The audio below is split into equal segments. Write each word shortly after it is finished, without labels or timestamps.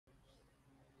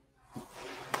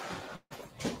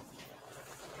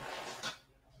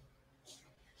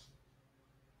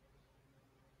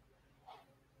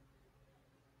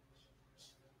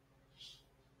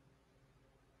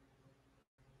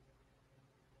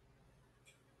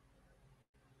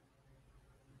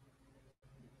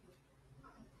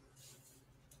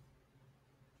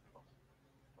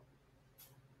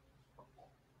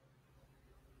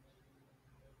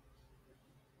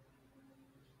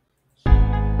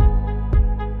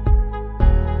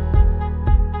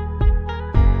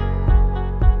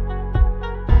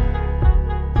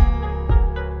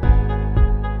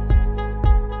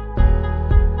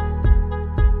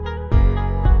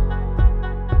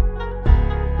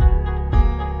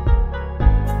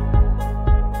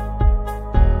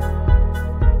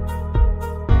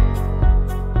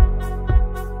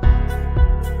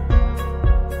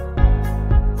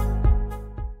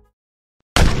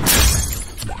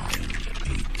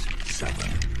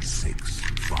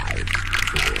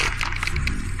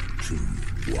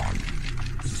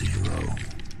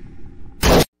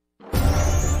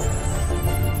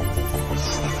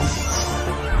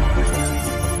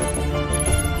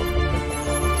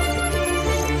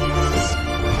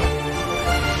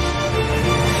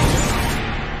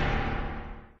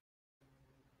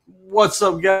What's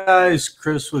up, guys?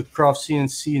 Chris with Croft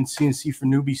CNC and CNC for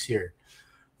Newbies here.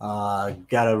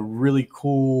 Got a really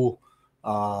cool,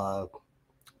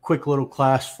 quick little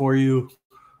class for you.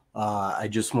 I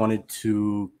just wanted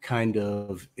to kind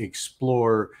of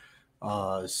explore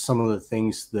some of the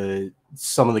things that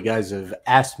some of the guys have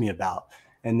asked me about,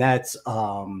 and that's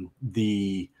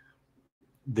the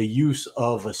use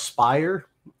of Aspire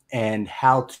and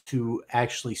how to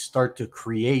actually start to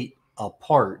create a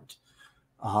part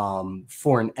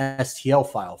for an STL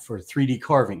file for 3D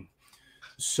carving.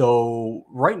 So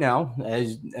right now,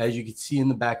 as you can see in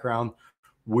the background,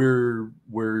 we're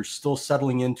still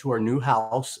settling into our new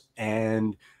house,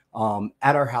 and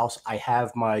at our house I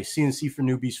have my CNC for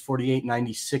Newbies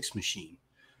 4896 machine.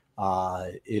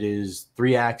 It is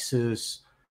 3-axis,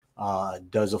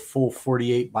 does a full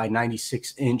 48 by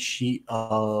 96 inch sheet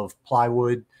of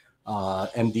plywood,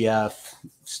 MDF,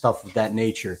 stuff of that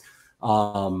nature.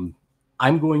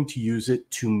 I'm going to use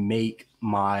it to make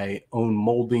my own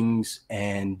moldings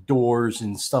and doors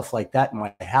and stuff like that in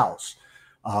my house.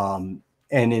 And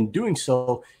in doing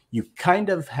so, you kind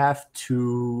of have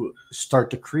to start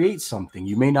to create something.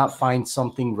 You may not find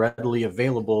something readily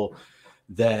available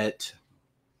that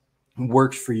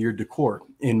works for your decor.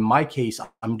 In my case,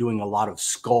 I'm doing a lot of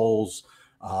skulls,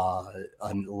 a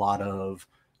lot of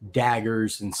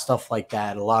daggers and stuff like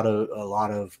that. A lot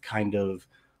of kind of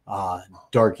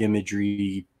dark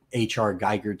imagery, H.R.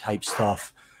 Geiger type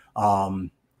stuff. And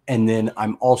then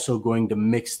I'm also going to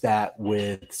mix that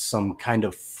with some kind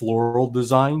of floral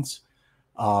designs,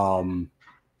 and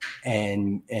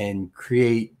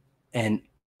create an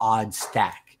odd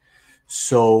stack.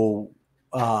 So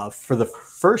for the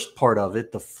first part of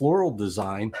it, the floral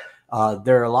design,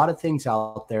 there are a lot of things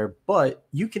out there, but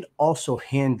you can also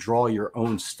hand draw your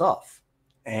own stuff.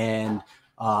 And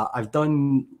I've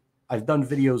done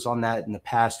videos on that in the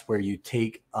past where you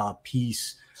take a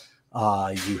piece,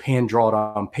 you hand draw it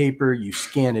on paper, you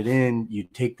scan it in, you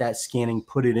take that scanning,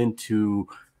 put it into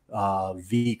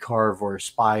V-Carve or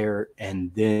Aspire,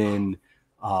 and then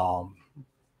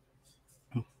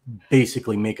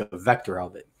basically make a vector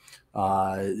of it.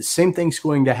 The same thing's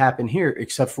going to happen here,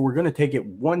 except for we're going to take it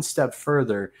one step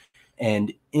further,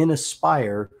 and in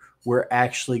Aspire, we're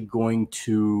actually going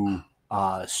to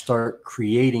start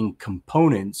creating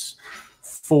components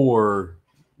for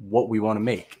what we want to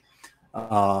make.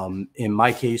 In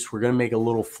my case, we're going to make a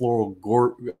little floral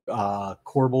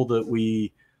corbel that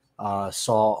we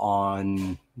saw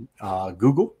on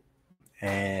Google,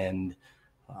 and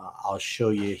I'll show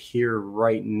you here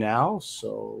right now.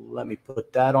 So let me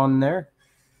put that on there.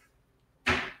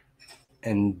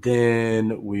 And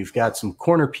then we've got some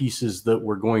corner pieces that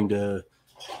we're going to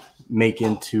make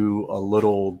into a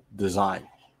little design.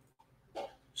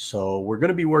 So we're going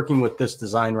to be working with this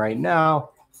design right now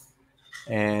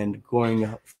and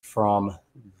going from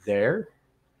there.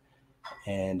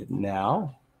 And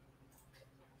now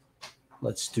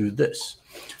let's do this.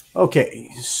 Okay,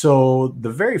 so the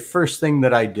very first thing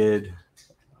that I did,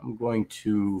 I'm going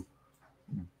to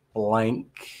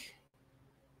blank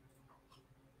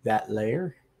that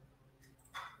layer.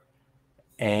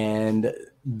 And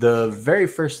the very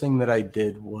first thing that I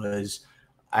did was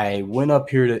I went up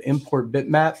here to import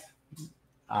bitmap.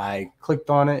 I clicked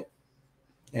on it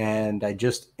and I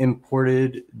just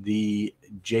imported the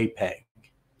JPEG.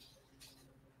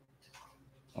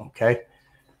 Okay,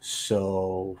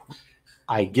 so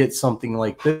I get something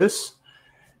like this.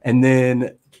 And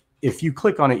then if you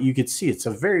click on it, you can see it's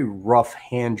a very rough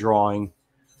hand drawing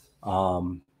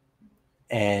and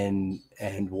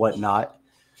whatnot.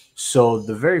 So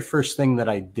the very first thing that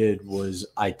I did was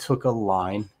I took a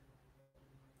line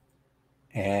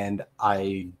and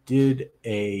I did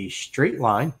a straight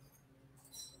line,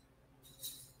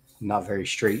 not very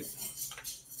straight,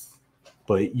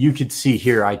 but you could see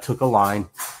here I took a line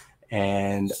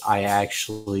and I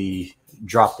actually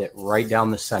dropped it right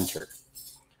down the center.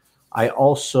 I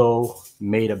also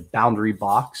made a boundary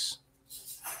box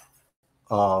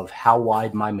of how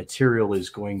wide my material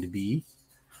is going to be.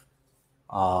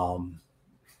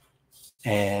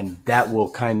 And that will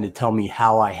kind of tell me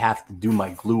how I have to do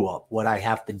my glue up, what I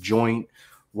have to joint,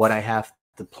 what I have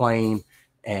to plane,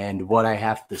 and what I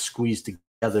have to squeeze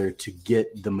together to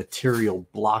get the material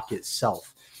block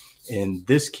itself. In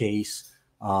this case,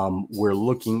 we're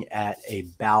looking at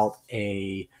about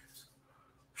a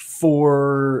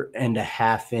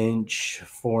 4.5 inch,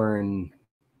 4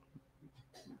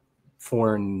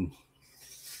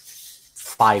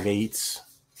 5/8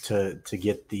 to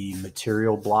get the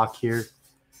material block here.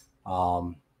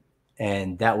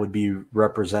 And that would be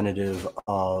representative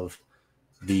of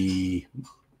the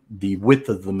width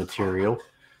of the material.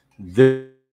 This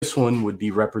one would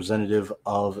be representative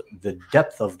of the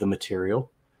depth of the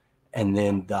material, and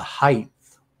then the height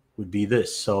would be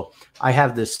this. So I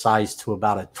have this size to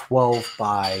about a 12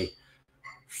 by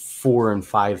 4 and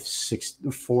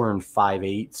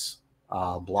 5/8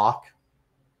 block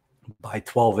by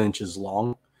 12 inches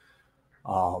long.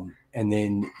 And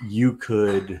then you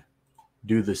could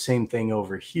do the same thing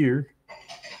over here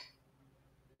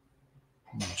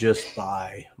just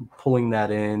by pulling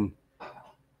that in,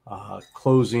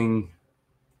 closing,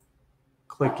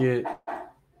 click it,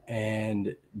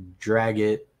 and drag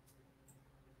it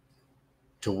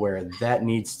to where that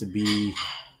needs to be.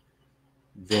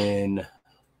 Then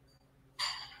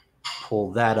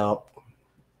pull that up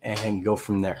and go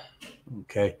from there.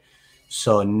 Okay,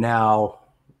 so now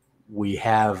we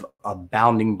have a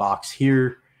bounding box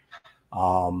here.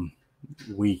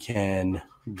 We can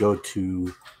go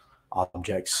to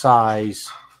object size.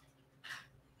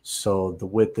 So the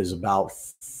width is about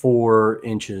 4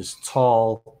 inches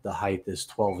tall. The height is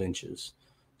 12 inches.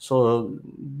 So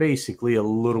basically a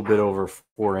little bit over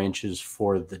 4 inches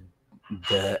for the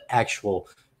actual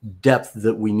depth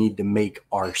that we need to make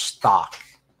our stock.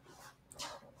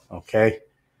 Okay.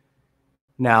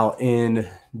 Now in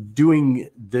doing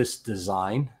this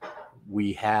design,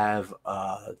 we have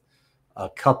a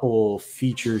couple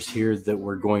features here that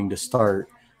we're going to start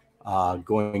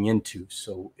going into.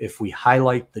 So if we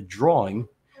highlight the drawing,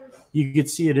 you can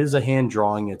see it is a hand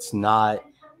drawing. It's not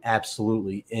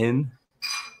absolutely in.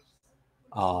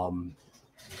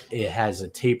 It has a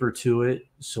taper to it,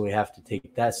 so we have to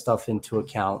take that stuff into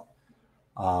account,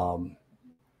 and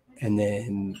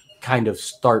then kind of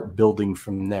start building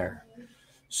from there.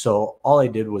 So all I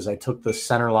did was I took the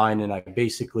center line and I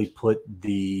basically put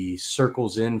the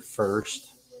circles in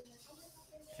first,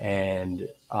 and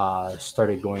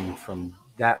started going from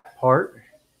that part,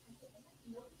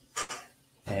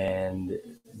 and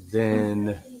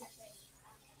then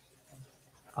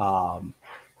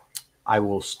I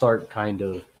will start kind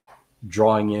of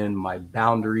drawing in my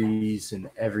boundaries and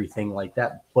everything like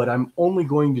that, but I'm only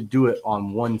going to do it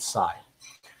on one side.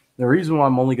 The reason why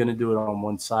I'm only going to do it on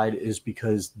one side is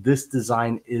because this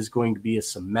design is going to be a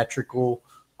symmetrical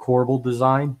corbel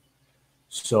design.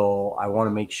 So I want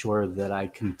to make sure that I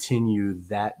continue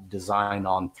that design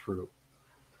on through.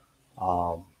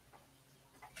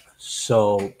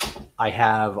 So I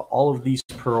have all of these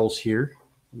pearls here.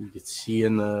 You can see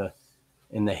in the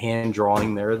hand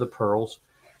drawing, there are the pearls.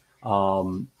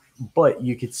 But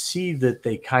you could see that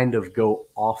they kind of go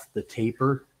off the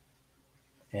taper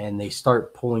and they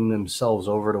start pulling themselves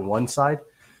over to one side.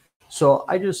 So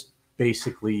I just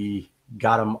basically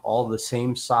got them all the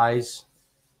same size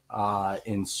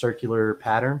in circular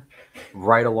pattern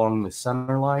right along the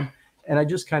center line. And I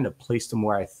just kind of placed them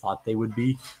where I thought they would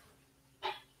be.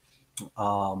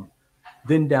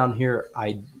 Then down here,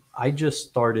 I just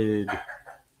started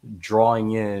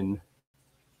drawing in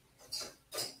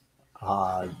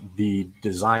the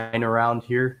design around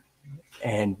here.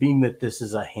 And being that this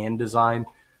is a hand design,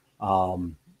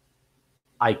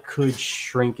 I could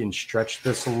shrink and stretch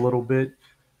this a little bit,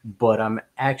 but I'm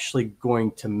actually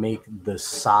going to make the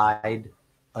side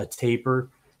a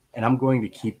taper, and I'm going to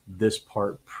keep this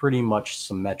part pretty much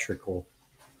symmetrical.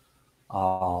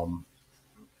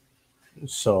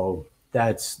 So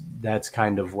that's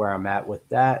kind of where I'm at with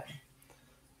that.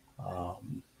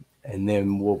 And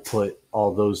then we'll put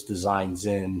all those designs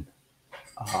in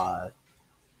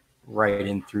right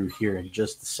in through here in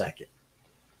just a second.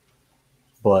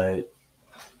 But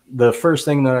the first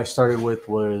thing that I started with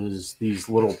was these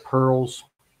little pearls.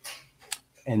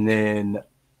 And then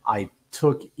I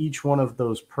took each one of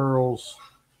those pearls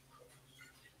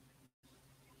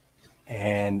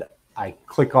and I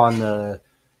click on the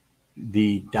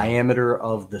diameter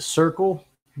of the circle.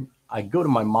 I go to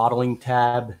my modeling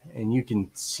tab and you can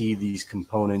see these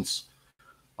components.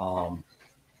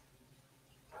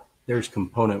 There's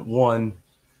component one.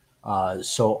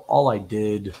 So all I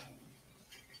did,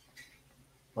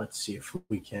 let's see if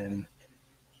we can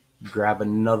grab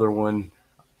another one.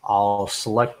 I'll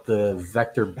select the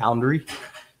vector boundary.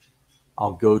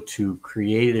 I'll go to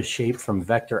create a shape from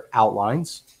vector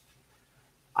outlines.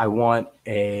 I want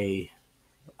a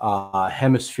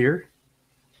hemisphere.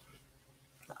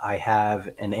 I have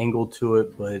an angle to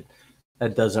it, but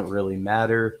that doesn't really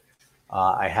matter.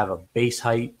 I have a base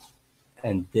height,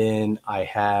 and then I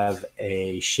have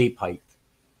a shape height.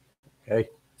 Okay.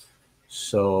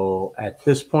 So at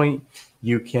this point,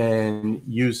 you can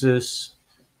use this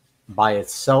by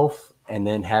itself and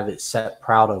then have it set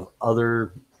proud of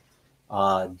other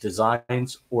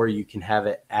designs, or you can have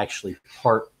it actually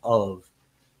part of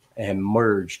and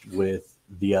merged with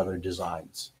the other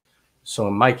designs. So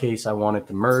in my case, I want it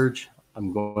to merge.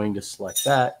 I'm going to select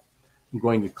that. I'm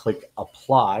going to click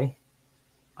apply.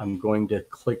 I'm going to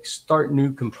click start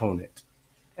new component,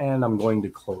 and I'm going to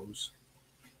close.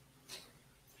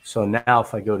 So now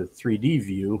if I go to 3D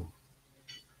view,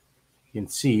 you can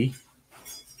see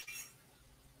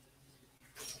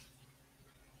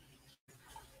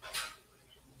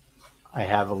I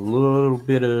have a little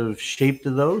bit of shape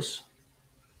to those.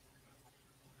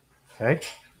 Okay.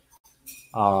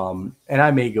 And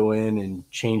I may go in and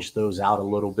change those out a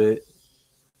little bit.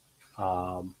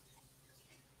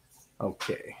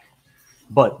 Okay.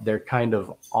 But they're kind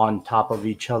of on top of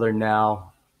each other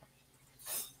now.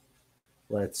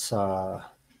 Let's go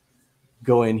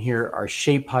in here. Our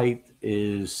shape height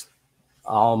is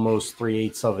almost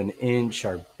 3/8 of an inch.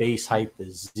 Our base height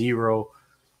is 0.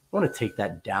 I want to take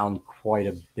that down quite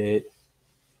a bit.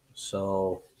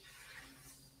 So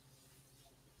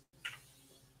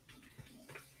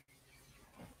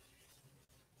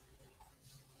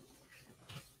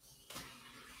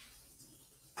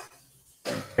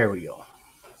there we go.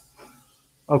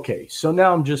 Okay, so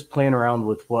now I'm just playing around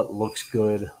with what looks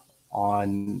good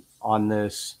on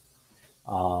this.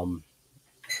 I'm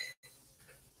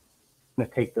going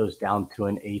to take those down to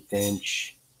an 1/8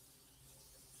 inch.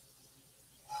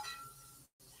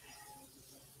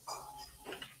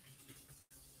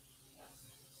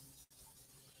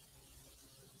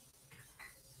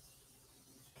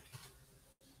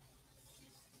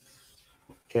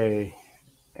 Okay,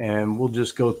 and we'll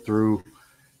just go through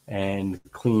and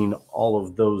clean all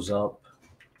of those up.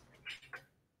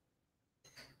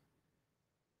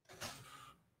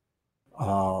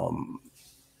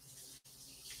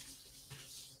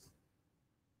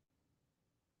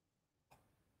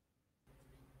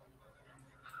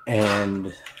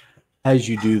 And as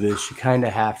you do this, you kind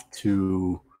of have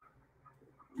to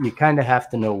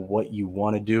know what you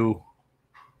want to do,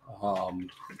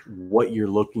 what you're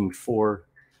looking for.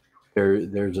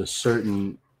 There's a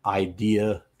certain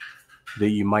idea that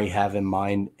you might have in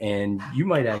mind, and you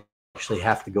might actually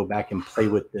have to go back and play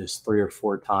with this 3 or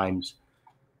 4 times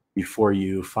before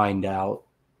you find out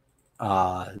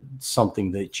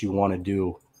something that you want to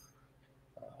do.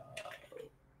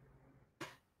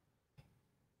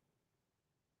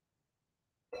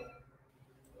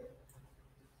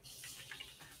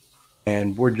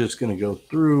 And we're just going to go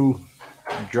through,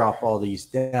 drop all these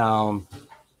down.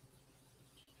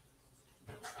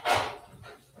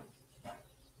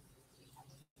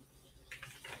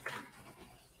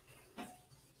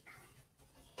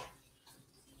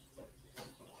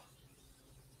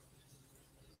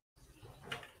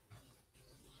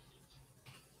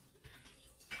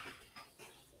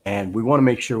 And we want to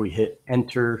make sure we hit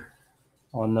enter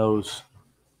on those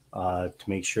to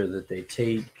make sure that they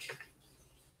take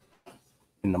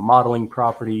in the modeling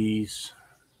properties.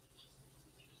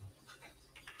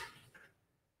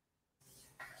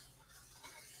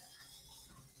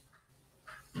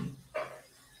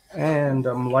 And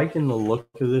I'm liking the look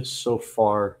of this so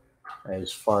far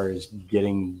as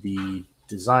getting the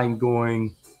design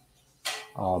going.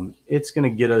 It's going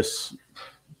to get us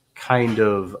kind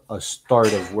of a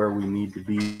start of where we need to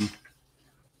be.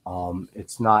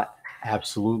 It's not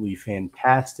absolutely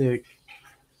fantastic,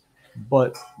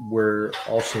 but we're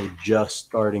also just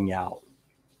starting out.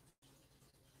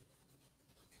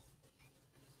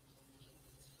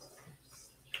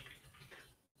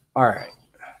 All right.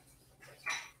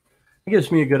 It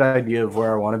gives me a good idea of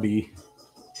where I want to be.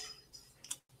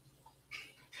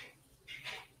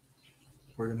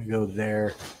 We're going to go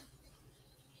there.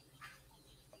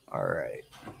 All right.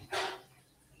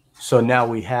 So now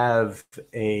we have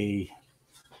a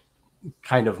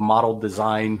kind of model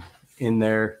design in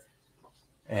there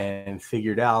and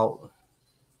figured out.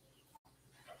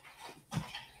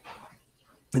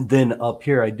 And then up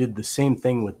here, I did the same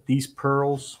thing with these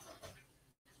pearls.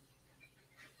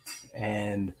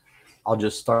 And I'll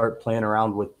just start playing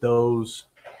around with those.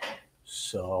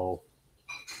 So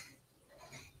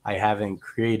I haven't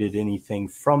created anything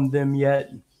from them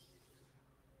yet.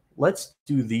 Let's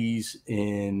do these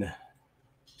in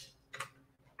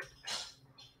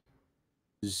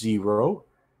 0.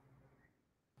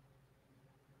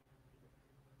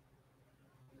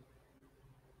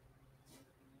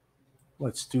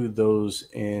 Let's do those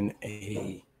in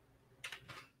a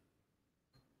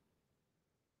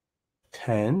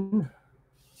 10.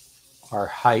 Our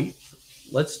height,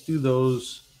 let's do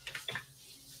those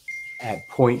at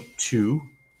 0.2.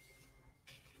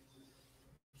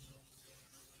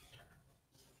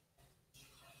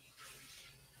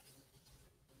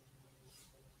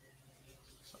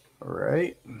 All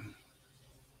right.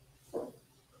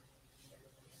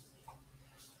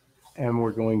 and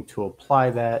we're going to apply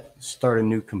that, start a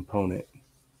new component.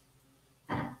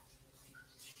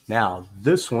 Now,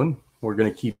 this one, we're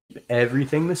going to keep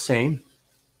everything the same,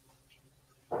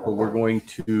 but we're going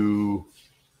to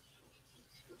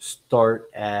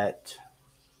start at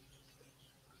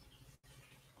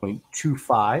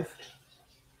 0.25.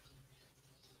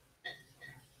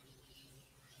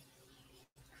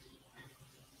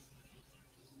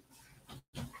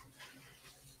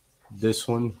 This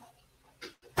one,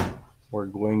 we're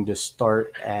going to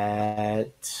start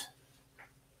at,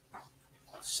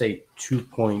 say,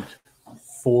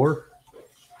 2.4.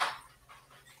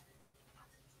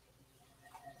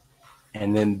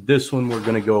 And then this one, we're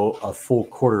going to go a full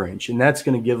 1/4 inch. And that's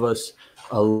going to give us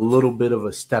a little bit of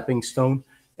a stepping stone.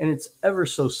 And it's ever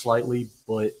so slightly,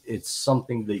 but it's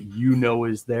something that you know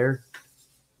is there.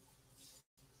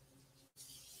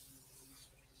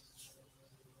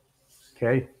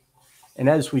 Okay. And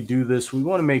as we do this, we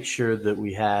want to make sure that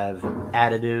we have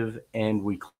additive and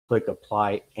we click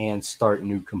apply and start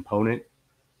new component.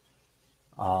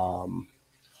 I'm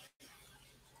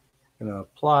going to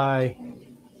apply,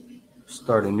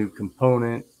 start a new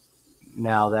component.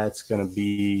 Now that's going to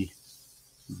be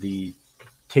the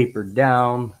tapered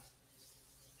down.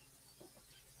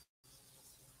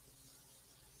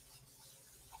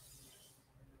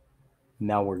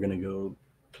 Now we're going to go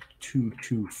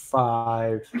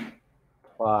 225,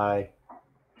 apply,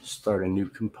 start a new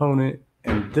component.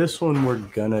 And this one we're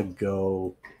going to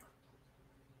go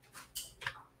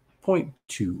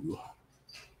 0.2.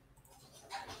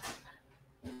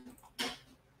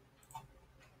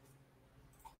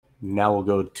 Now we'll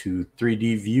go to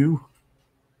 3D view.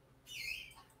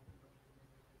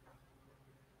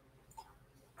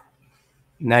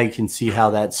 Now you can see how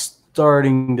that's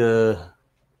starting to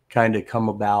kind of come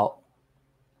about.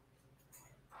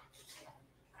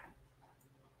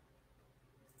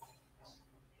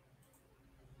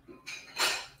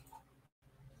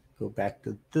 Go back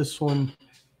to this one.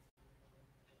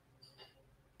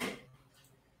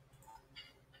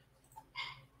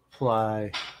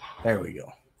 Apply. There we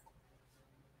go.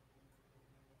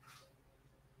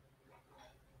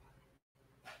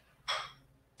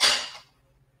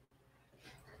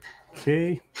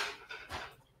 Okay.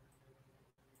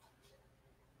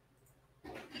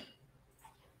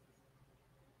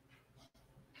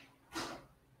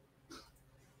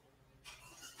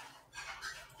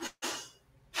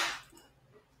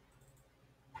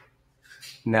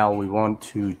 Now we want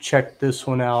to check this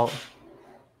one out.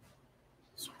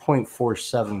 It's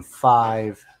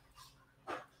 0.475.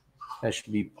 That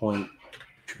should be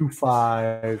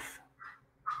 0.25.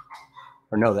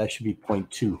 Or no, that should be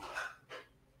 0.2.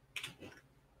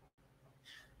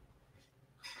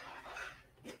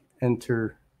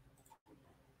 Enter.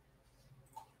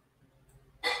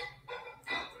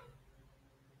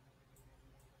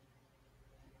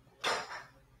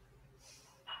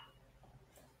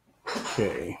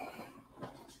 Okay.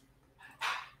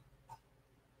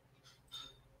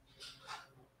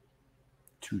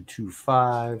 Two,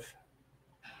 2.5,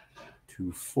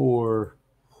 2.4,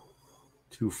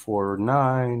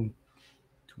 2.49,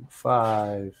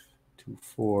 2.5,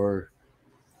 2.4.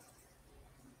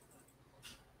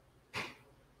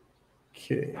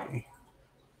 Okay.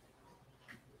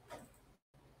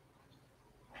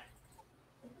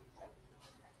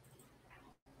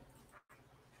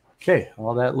 Okay,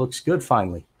 all that looks good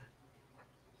finally.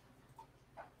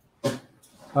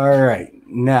 All right,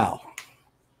 now,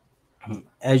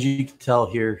 as you can tell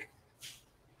here,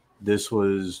 this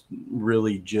was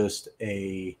really just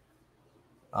a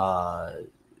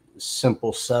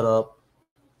simple setup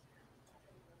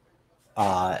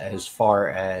as far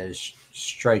as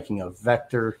striking a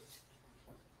vector.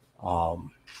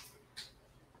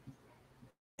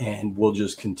 And we'll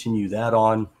just continue that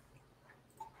on.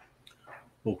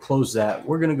 We'll close that.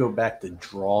 We're going to go back to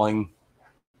drawing.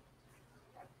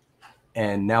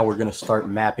 And now we're going to start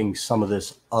mapping some of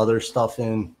this other stuff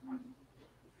in.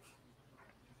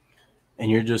 And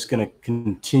you're just going to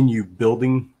continue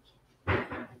building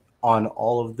on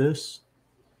all of this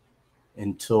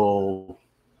until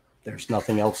there's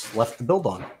nothing else left to build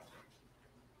on.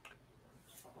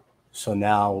 So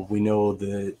now we know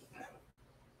that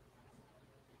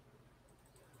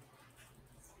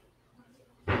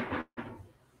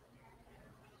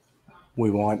we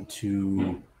want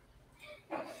to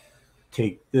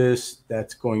take this,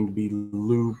 that's going to be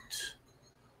looped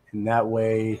in that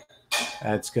way.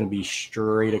 That's going to be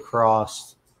straight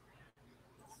across.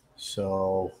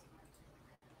 So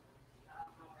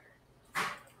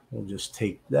we'll just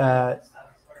take that,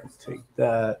 take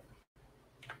that.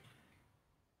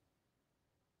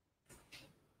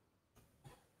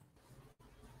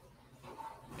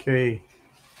 Okay,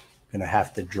 gonna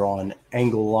have to draw an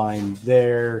angle line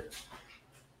there.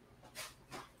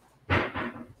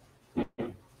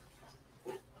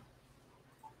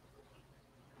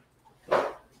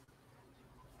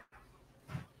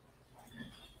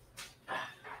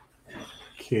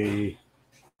 Okay.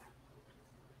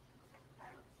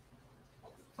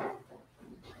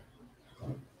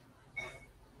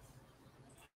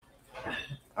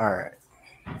 All right.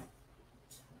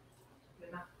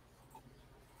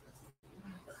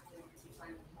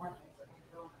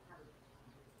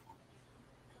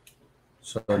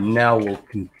 So now we'll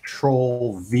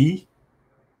Control V.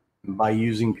 By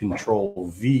using Control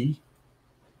V,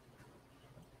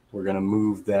 we're going to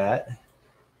move that.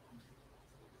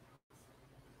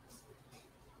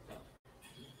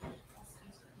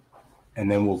 And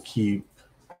then we'll keep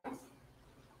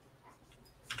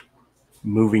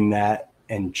moving that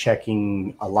and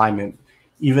checking alignment.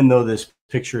 Even though this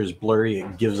picture is blurry,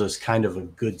 it gives us kind of a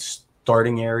good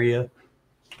starting area.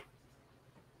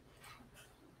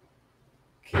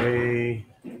 Okay.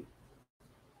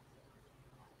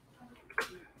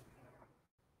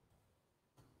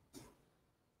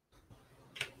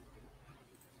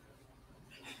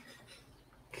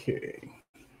 Okay.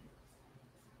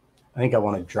 I think I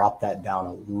want to drop that down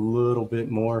a little bit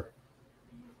more.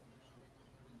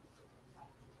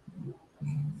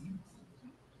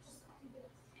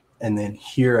 And then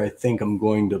here, I think I'm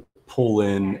going to pull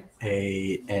in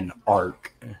an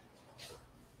arc.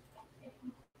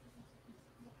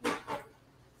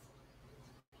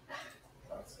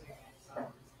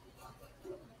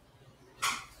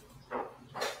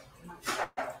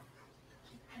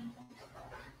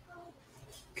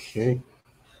 Okay.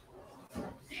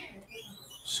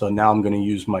 So now I'm going to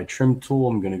use my trim tool.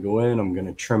 I'm going to go in, I'm going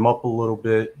to trim up a little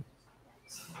bit.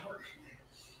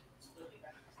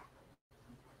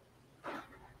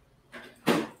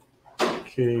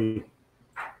 Okay.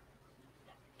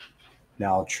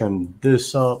 Now I'll trim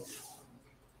this up.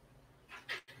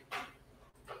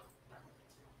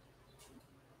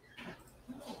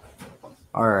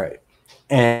 All right.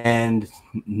 And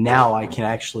now I can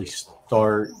actually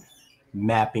start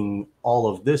mapping all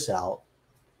of this out.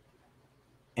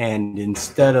 And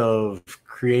instead of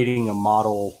creating a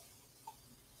model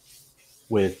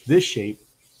with this shape,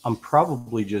 I'm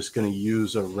probably just going to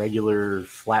use a regular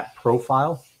flat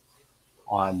profile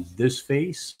on this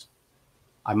face.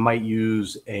 I might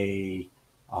use a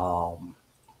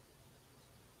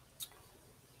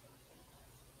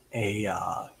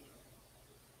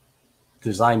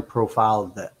design profile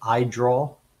that I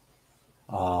draw.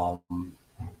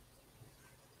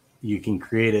 You can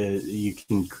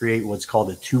create what's called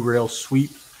a 2-rail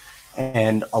sweep,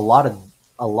 and a lot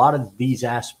of these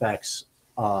aspects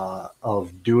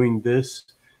of doing this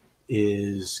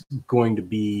is going to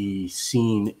be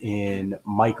seen in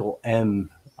Michael M.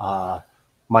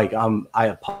 Mike, I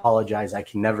apologize, I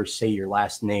can never say your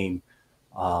last name,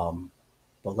 but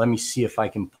let me see if I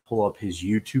can pull up his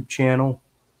YouTube channel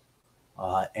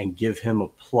and give him a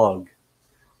plug,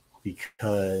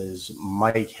 because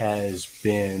Mike has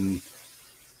been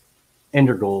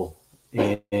integral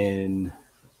in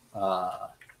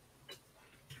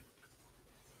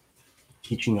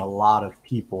teaching a lot of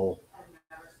people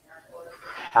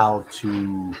how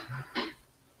to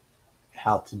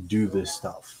do this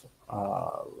stuff.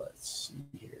 Let's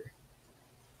see here.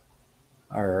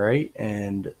 All right,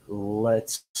 and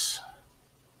let's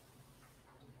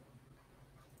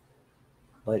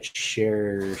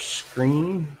share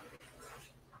screen.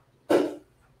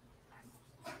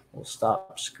 We'll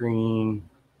stop screen.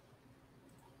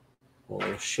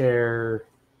 We'll share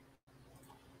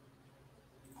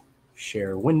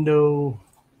window.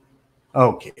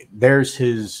 Okay, there's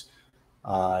his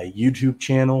YouTube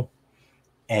channel,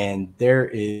 and there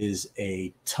is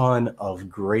a ton of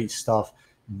great stuff.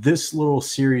 This little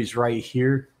series right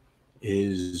here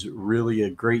is really a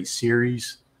great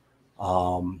series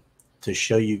to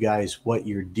show you guys what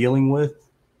you're dealing with.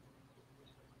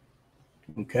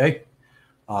 Okay.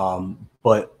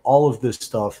 But all of this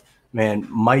stuff, man,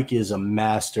 Mike is a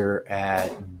master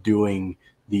at doing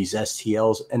these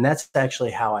STLs. And that's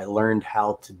actually how I learned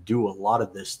how to do a lot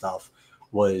of this stuff,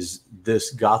 was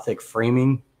this Gothic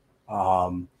framing.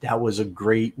 That was a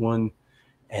great one.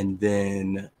 And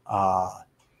then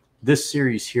this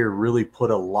series here really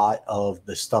put a lot of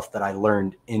the stuff that I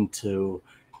learned into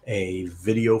a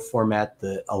video format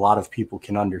that a lot of people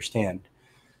can understand.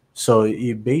 So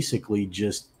you basically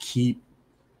just keep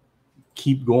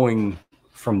going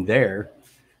from there,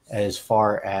 as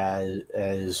far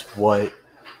as what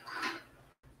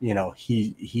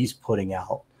he's putting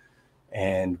out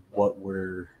and what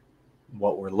we're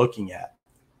looking at.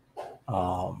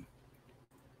 Um,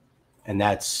 and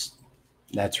that's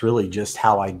really just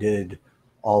how I did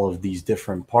all of these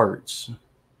different parts.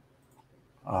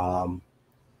 Um,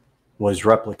 was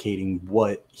replicating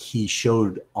what he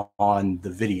showed on the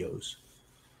videos.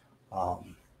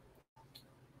 Um,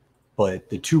 but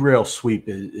the two rail sweep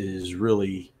is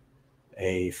really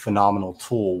a phenomenal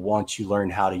tool once you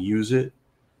learn how to use it.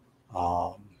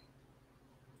 Um,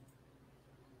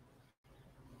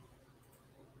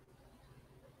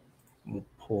 we'll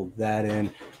pull that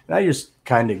in, and I just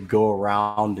kind of go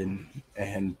around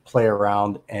and play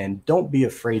around, and don't be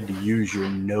afraid to use your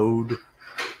node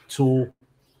tool.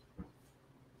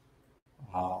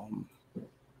 Um,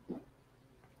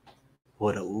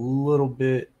 put a little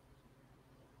bit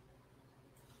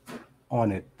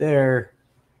on it there.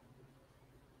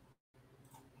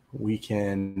 We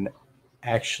can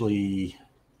actually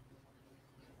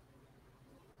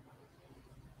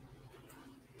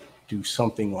do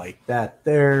something like that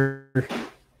there.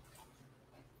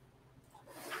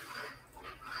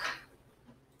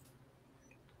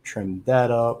 Trim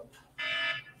that up.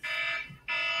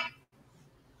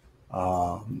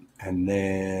 And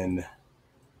then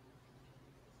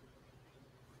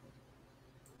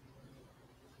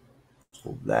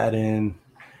pull that in.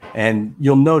 And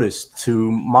you'll notice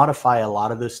to modify a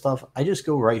lot of this stuff, I just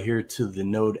go right here to the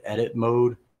node edit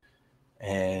mode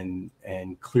and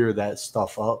clear that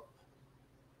stuff up.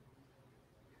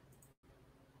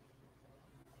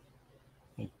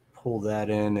 Pull that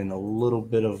in a little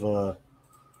bit of a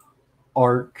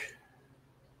arc.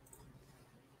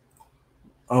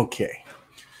 Okay.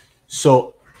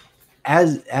 So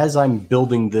as I'm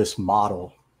building this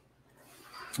model,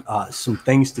 some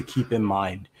things to keep in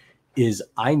mind is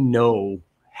I know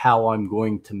how I'm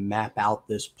going to map out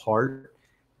this part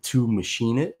to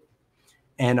machine it.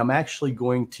 And I'm actually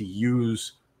going to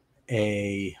use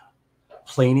a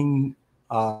planing.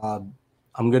 I'm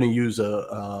going to use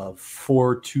a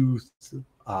 4-tooth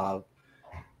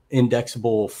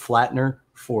indexable flattener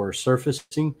for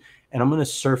surfacing. And I'm going to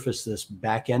surface this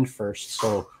back end first.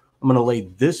 So I'm going to lay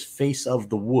this face of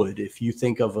the wood. If you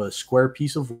think of a square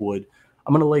piece of wood,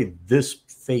 I'm going to lay this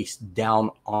face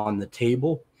down on the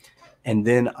table. And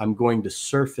then I'm going to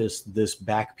surface this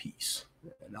back piece.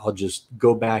 And I'll just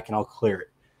go back and I'll clear it.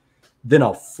 Then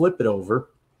I'll flip it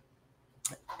over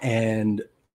and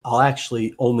I'll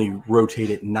actually only rotate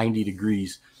it 90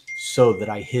 degrees so that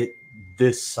I hit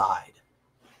this side.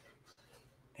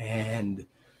 And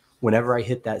whenever I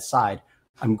hit that side,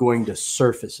 I'm going to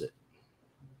surface it.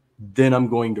 Then I'm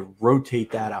going to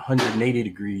rotate that 180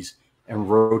 degrees and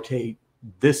rotate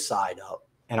this side up,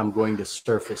 and I'm going to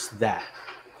surface that.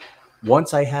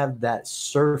 Once I have that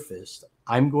surfaced,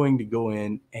 I'm going to go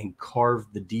in and carve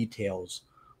the details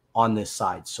on this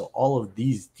side. So all of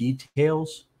these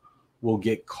details will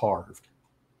get carved.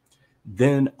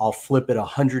 Then I'll flip it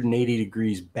 180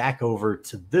 degrees back over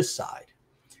to this side,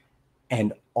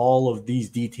 and all of these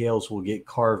details will get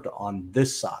carved on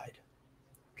this side.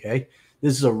 Okay.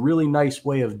 This is a really nice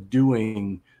way of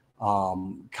doing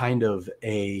kind of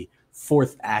a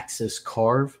fourth axis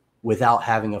carve without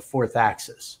having a fourth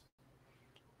axis.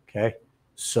 Okay.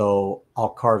 So I'll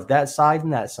carve that side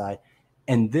and that side,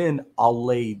 and then I'll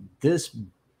lay this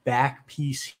back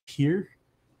piece here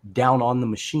down on the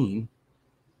machine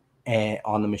and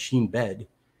on the machine bed.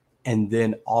 And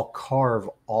then I'll carve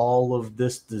all of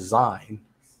this design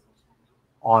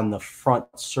on the front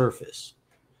surface.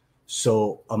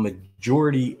 So a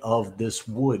majority of this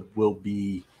wood will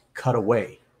be cut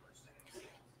away.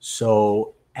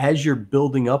 So as you're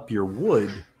building up your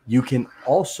wood, you can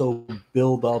also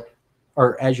build up,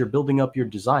 or as you're building up your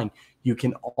design, you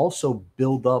can also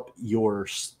build up your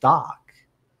stock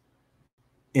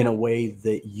in a way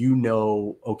that you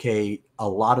know, okay, a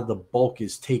lot of the bulk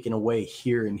is taken away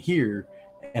here and here,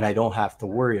 and I don't have to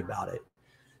worry about it.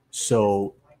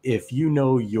 So if you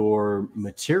know your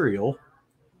material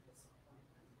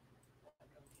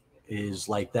is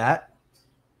like that,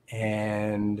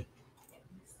 and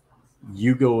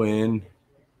you go in,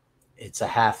 it's a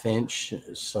 1/2 inch,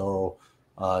 so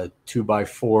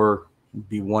 2x4 would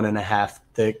be 1.5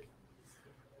 thick,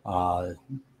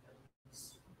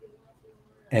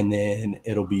 and then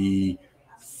it'll be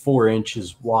 4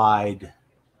 inches wide.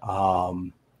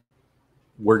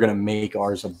 We're going to make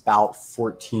ours about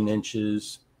 14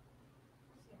 inches.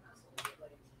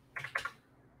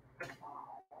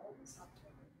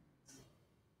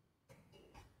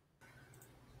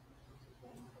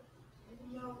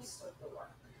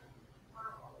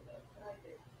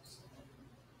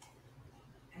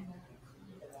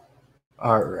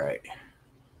 All right.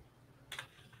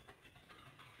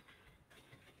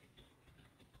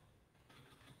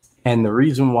 And the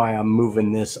reason why I'm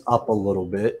moving this up a little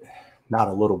bit, not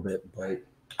a little bit, but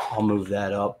I'll move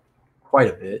that up quite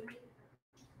a bit,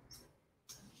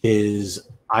 is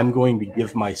I'm going to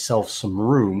give myself some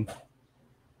room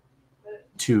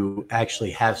to actually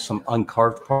have some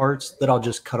uncarved parts that I'll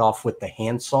just cut off with the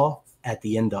handsaw at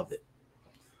the end of it.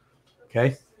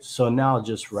 Okay, so now I'll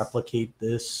just replicate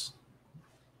this.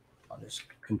 I'll just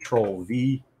Control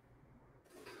V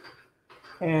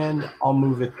and I'll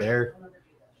move it there.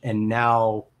 And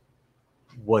now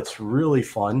what's really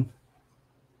fun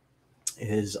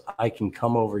is I can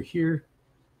come over here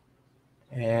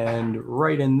and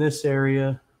right in this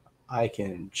area, I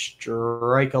can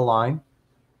strike a line.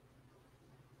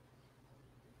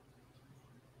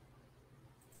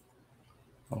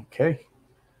 Okay.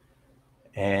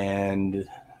 And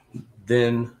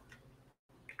then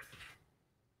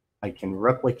I can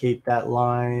replicate that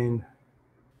line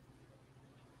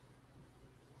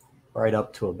right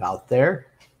up to about there.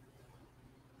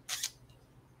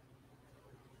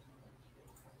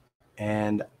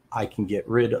 And I can get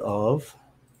rid of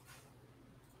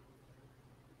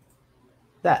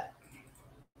that.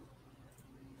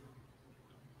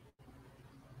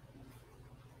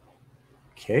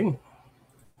 Okay.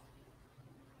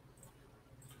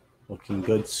 Looking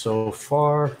good so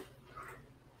far.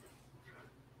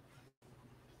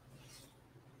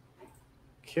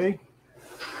 Okay.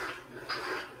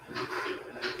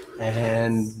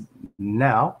 And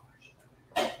now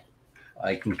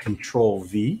I can Control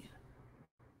V.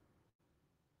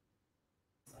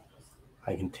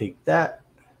 I can take that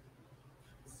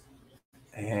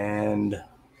and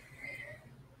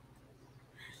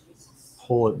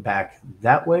pull it back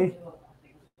that way.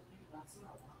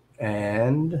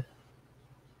 And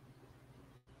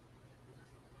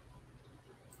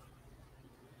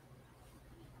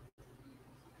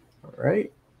all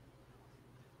right.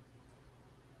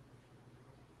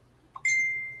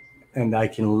 And I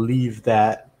can leave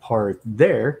that part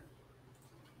there.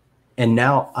 And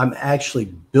now I'm actually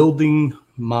building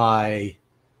my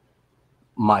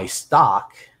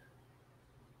stock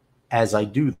as I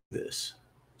do this.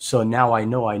 So now I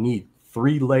know I need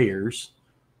 3 layers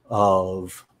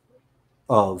of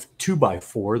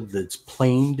 2x4 that's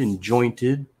planed and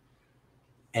jointed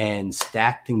and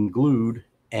stacked and glued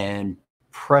and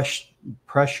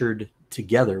pressured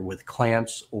together with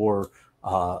clamps or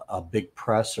a big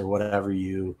press or whatever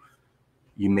you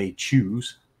may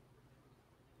choose.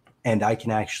 And I can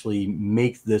actually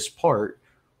make this part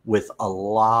with a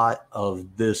lot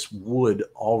of this wood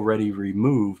already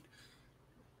removed.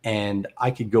 And I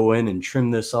could go in and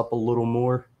trim this up a little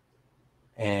more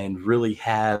and really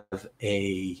have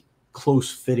a close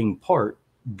fitting part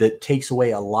that takes away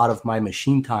a lot of my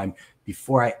machine time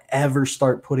before I ever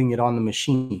start putting it on the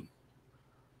machine.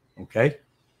 Okay.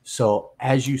 So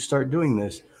as you start doing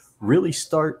this, really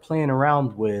start playing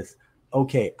around with,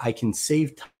 okay, I can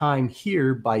save time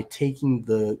here by taking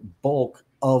the bulk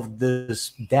of this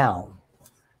down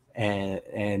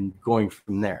and going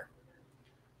from there.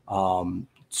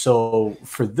 So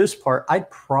for this part, I'd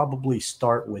probably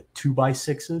start with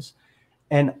 2x6s,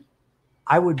 and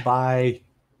I would buy,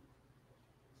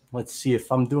 let's see,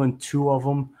 if I'm doing 2 of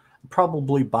them, I'd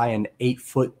probably buy an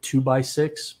 8-foot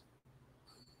 2x6,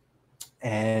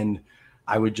 and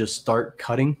I would just start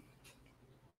cutting.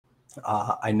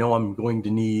 I know I'm going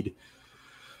to need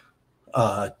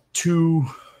 2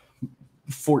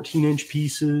 14-inch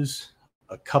pieces,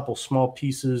 a couple small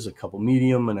pieces, a couple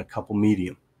medium, and a couple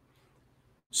medium.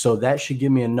 So that should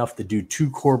give me enough to do 2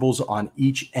 corbels on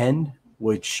each end,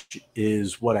 which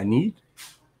is what I need.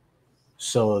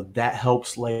 So that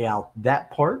helps lay out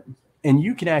that part. And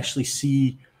you can actually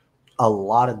see a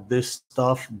lot of this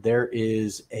stuff. There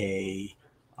is a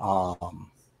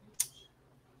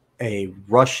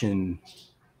Russian,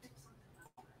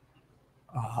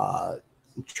 I'm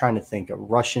trying to think, a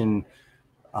Russian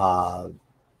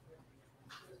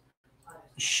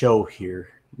show here,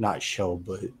 not show,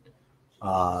 but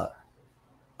a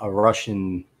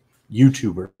Russian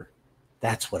YouTuber.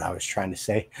 That's what I was trying to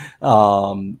say.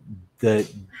 That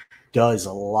does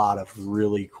a lot of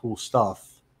really cool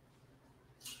stuff.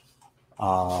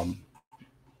 And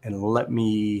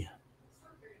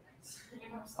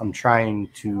I'm trying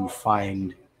to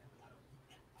find,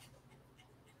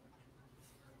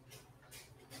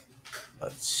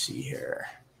 let's see here.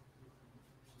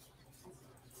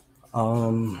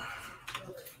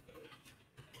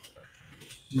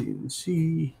 You can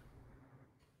see.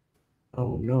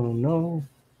 Oh, no.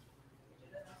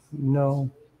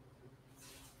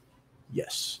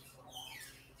 Yes.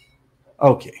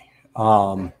 Okay.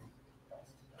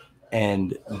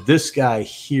 And this guy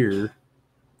here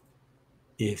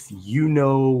if you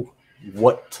know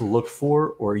what to look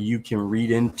for, or you can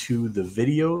read into the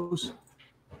videos,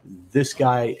 this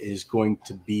guy is going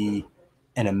to be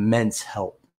an immense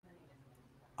help.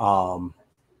 Um,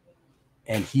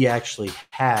 and he actually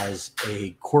has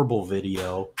a corbel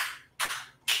video.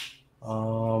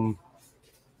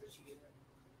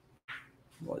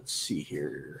 Let's see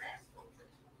here.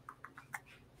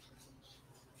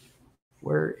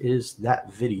 Where is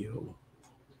that video?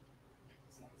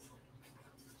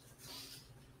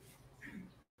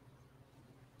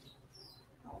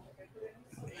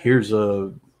 Here's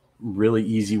a really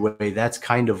easy way. That's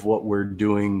kind of what we're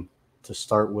doing to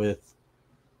start with.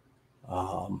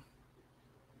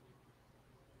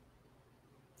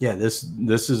 Yeah, this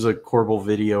is a corbel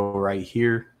video right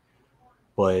here.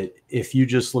 But if you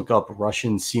just look up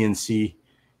Russian CNC,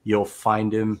 you'll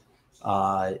find him.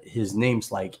 His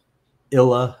name's like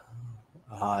Illa,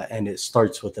 and it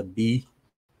starts with a B.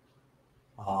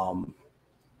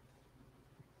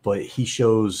 But he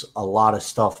shows a lot of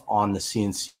stuff on the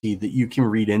CNC that you can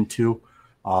read into.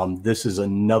 This is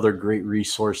another great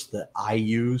resource that I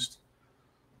used.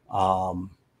 And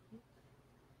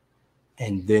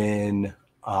then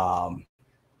I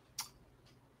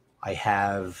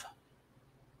have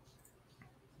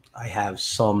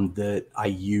some that I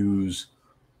use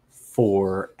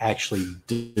for actually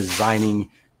designing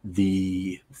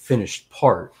the finished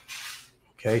part.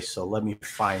 Okay, so let me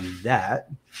find that.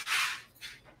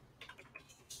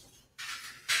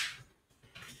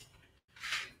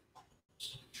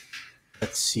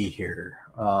 Let's see here.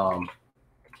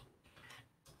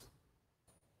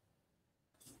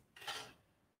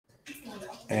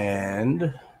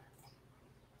 And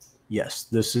yes,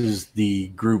 this is the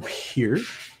group here.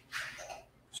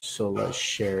 So let's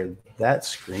share that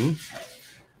screen.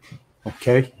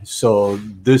 Okay, so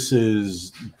this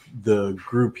is the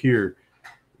group here.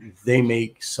 They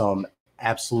make some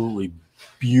absolutely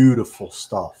beautiful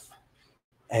stuff,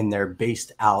 and they're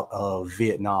based out of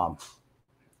Vietnam.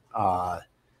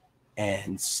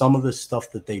 And some of the stuff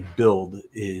that they build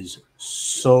is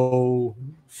so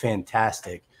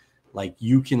fantastic. Like,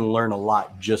 you can learn a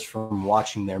lot just from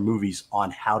watching their movies on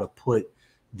how to put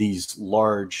these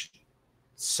large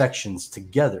sections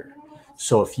together.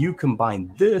 So if you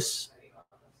combine this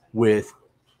with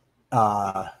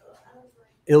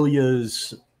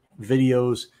Ilya's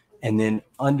videos, and then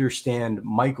understand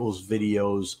Michael's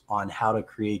videos on how to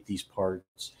create these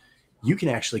parts, you can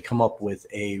actually come up with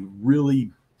a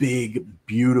really big,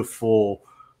 beautiful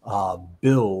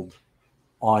build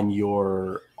on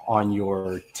your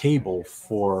table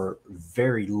for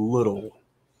very little,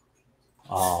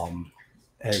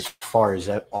 as far as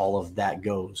that, all of that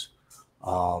goes.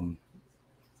 You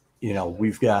know,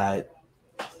 we've got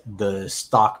the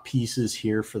stock pieces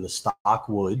here for the stock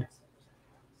wood.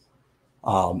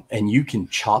 And you can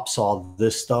chop saw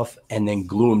this stuff and then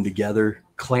glue them together,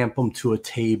 clamp them to a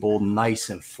table nice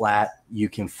and flat. You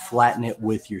can flatten it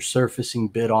with your surfacing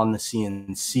bit on the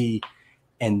CNC,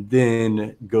 and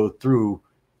then go through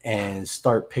and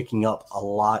start picking up a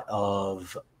lot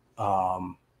of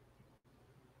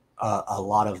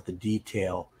the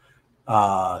detail.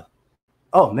 Oh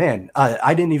man,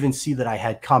 I didn't even see that I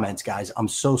had comments, guys. I'm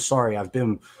so sorry. I've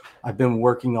been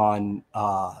working on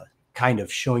kind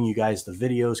of showing you guys the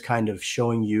videos, kind of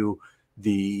showing you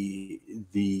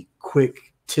the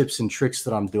quick tips and tricks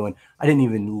that I'm doing. I didn't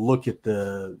even look at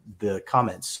the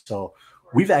comments. So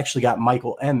we've actually got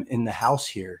Michael M in the house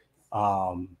here.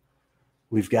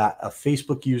 We've got a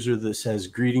Facebook user that says,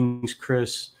 "Greetings,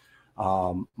 Chris."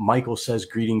 Michael says,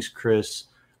 "Greetings, Chris."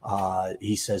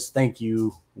 He says, "Thank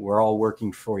you. We're all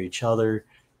working for each other."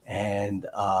 And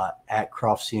at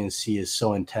Croft CNC is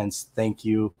so intense. Thank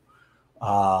you.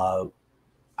 I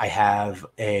have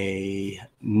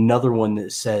another one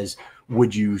that says,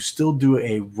 "Would you still do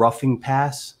a roughing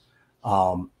pass?"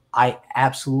 I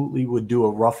absolutely would do a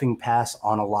roughing pass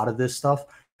on a lot of this stuff,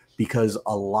 because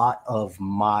a lot of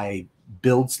my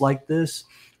builds like this,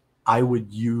 I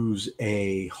would use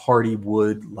a hardy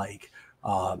wood, like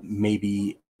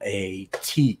maybe a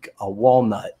teak, a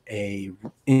walnut, a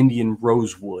Indian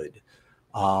rosewood.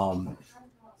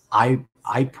 I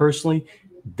personally,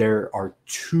 there are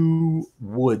two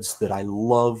woods that I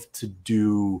love to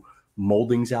do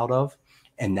moldings out of,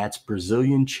 and that's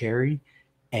Brazilian cherry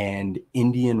and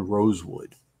Indian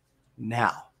rosewood.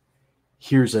 Now,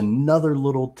 here's another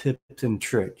little tip and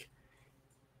trick.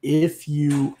 If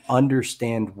you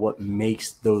understand what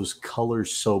makes those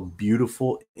colors so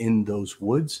beautiful in those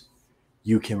woods,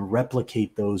 you can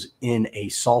replicate those in a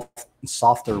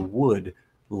softer wood,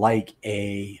 like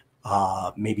a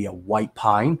maybe a white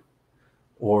pine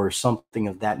or something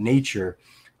of that nature.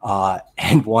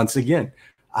 And once again,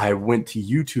 I went to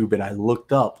YouTube and I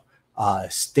looked up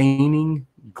staining,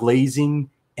 glazing,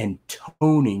 and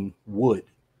toning wood.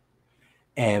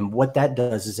 And what that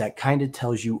does is that kind of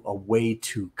tells you a way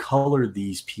to color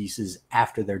these pieces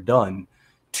after they're done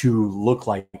to look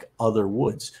like other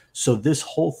woods. So this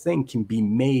whole thing can be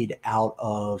made out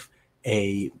of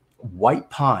a white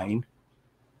pine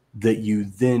that you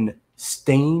then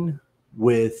stain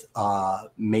with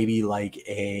maybe like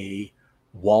a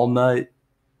walnut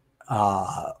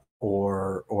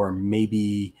or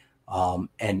maybe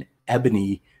an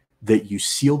ebony, that you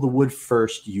seal the wood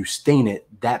first, you stain it,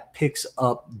 that picks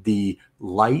up the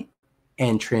light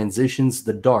and transitions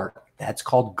the dark. That's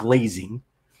called glazing.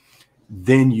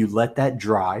 Then you let that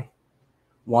dry.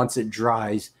 Once it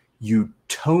dries, you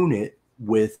tone it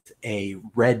with a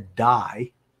red dye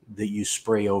that you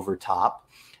spray over top.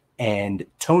 And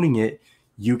toning it,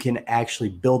 you can actually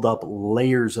build up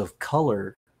layers of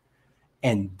color,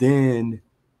 and then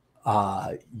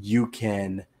you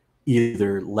can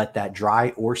either let that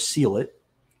dry or seal it.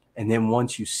 And then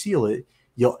once you seal it,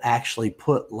 you'll actually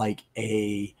put like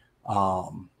a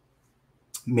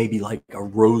maybe like a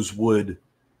rosewood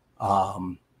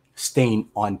stain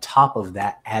on top of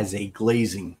that as a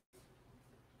glazing.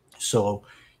 So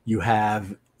you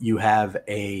have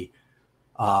a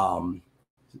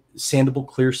sandable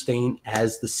clear stain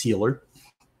as the sealer.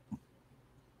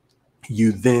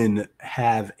 You then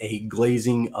have a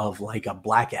glazing of like a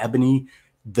black ebony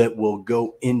that will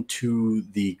go into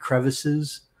the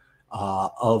crevices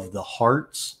of the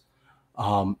hearts.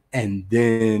 And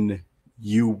then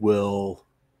you will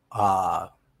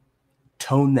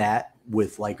tone that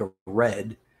with like a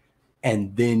red,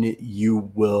 and then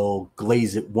you will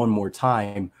glaze it one more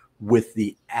time with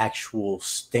the actual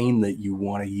stain that you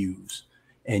want to use.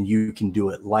 And you can do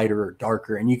it lighter or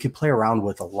darker, and you can play around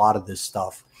with a lot of this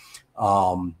stuff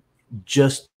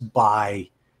just by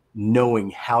knowing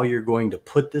how you're going to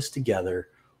put this together,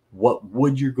 what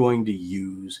wood you're going to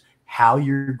use, how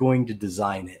you're going to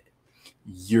design it.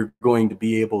 You're going to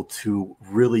be able to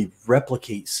really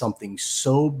replicate something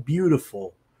so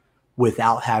beautiful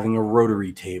without having a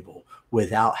rotary table,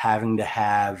 without having to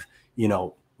have,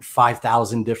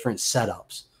 5,000 different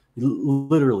setups.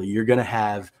 Literally, you're going to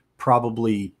have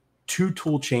probably 2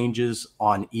 tool changes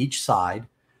on each side.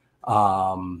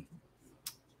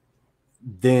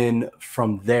 Then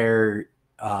from there,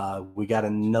 we got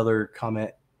another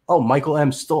comment. Oh, Michael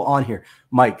M. still on here.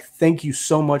 Mike, thank you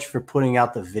so much for putting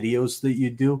out the videos that you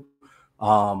do.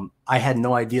 I had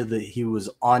no idea that he was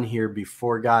on here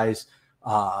before, guys.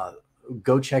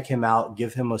 Go check him out.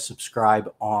 Give him a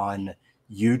subscribe on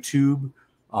YouTube.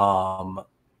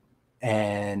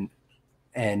 And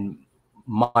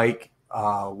Mike,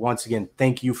 once again,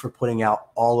 thank you for putting out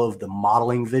all of the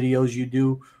modeling videos you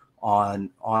do on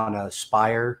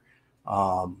Aspire.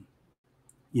 That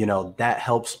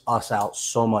helps us out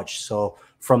so much. So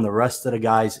from the rest of the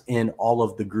guys in all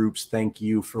of the groups, thank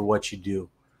you for what you do.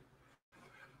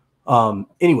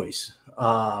 Anyways,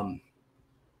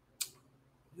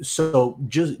 so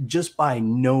just by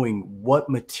knowing what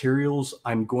materials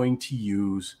I'm going to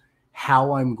use,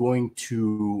 how I'm going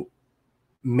to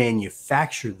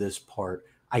manufacture this part,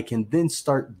 I can then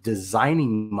start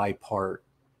designing my part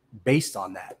based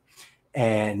on that.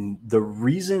 And the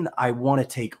reason I want to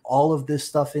take all of this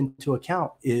stuff into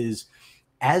account is,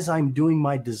 as I'm doing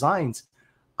my designs,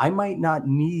 I might not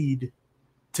need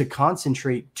to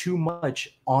concentrate too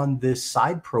much on this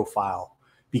side profile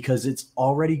because it's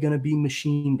already going to be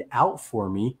machined out for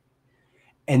me.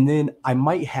 And then I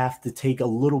might have to take a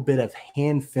little bit of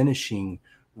hand finishing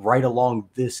right along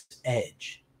this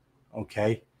edge.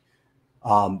 Okay.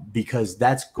 Because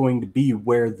that's going to be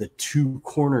where the 2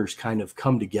 corners kind of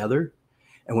come together.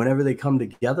 And whenever they come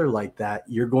together like that,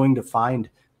 you're going to find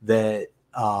that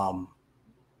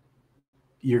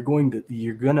you're going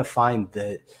to find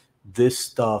that this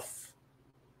stuff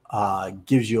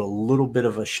gives you a little bit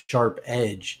of a sharp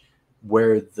edge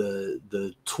where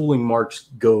the tooling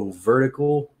marks go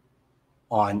vertical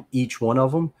on each one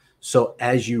of them. So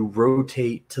as you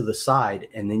rotate to the side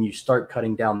and then you start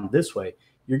cutting down this way,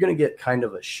 you're going to get kind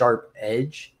of a sharp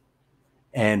edge.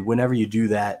 And whenever you do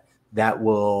that, that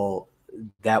will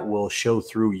show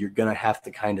through. You're going to have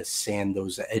to kind of sand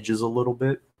those edges a little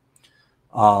bit.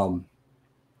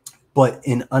 But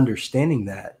in understanding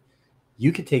that,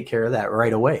 you could take care of that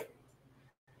right away.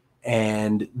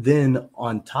 And then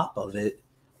on top of it,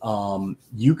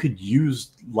 you could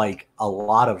use like a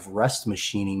lot of rest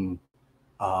machining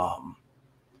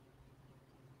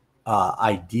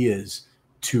ideas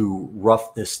to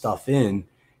rough this stuff in.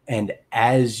 And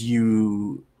as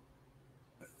you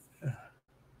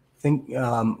think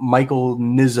Michael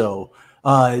Nizzo.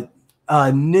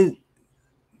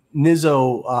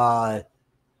 Nizzo,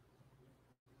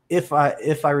 if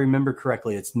I remember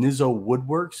correctly, it's Nizzo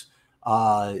Woodworks.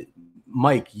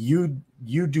 Mike, you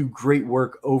do great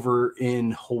work over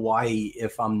in Hawaii,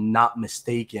 if I'm not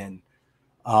mistaken.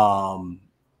 Um,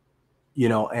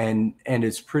 and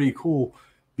it's pretty cool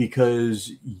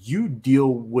because you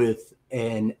deal with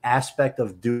an aspect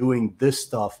of doing this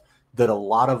stuff that a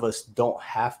lot of us don't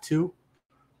have to.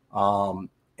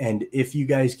 And if you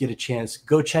guys get a chance,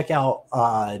 go check out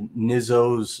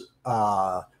Nizzo's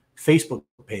Facebook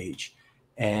page,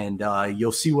 and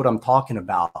you'll see what I'm talking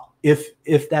about.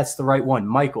 If that's the right one,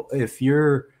 Michael, if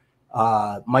you're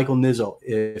Michael Nizzo,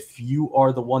 if you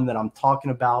are the one that I'm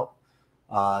talking about,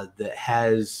 that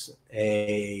has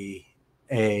a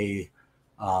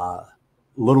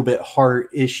little bit harder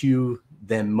issue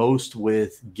than most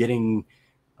with getting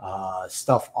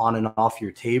stuff on and off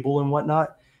your table and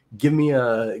whatnot, give me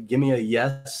a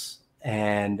yes,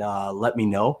 and let me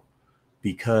know,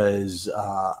 because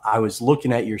I was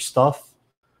looking at your stuff,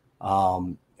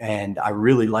 and I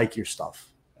really like your stuff,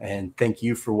 and thank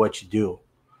you for what you do.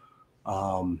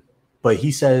 But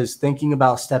he says, thinking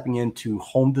about stepping into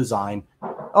home design.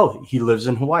 Oh, he lives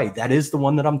in Hawaii. That is the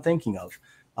one that I'm thinking of.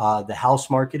 The house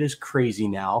market is crazy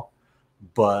now,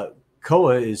 but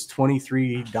koa is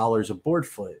 $23 a board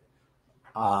foot.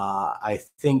 I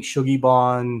think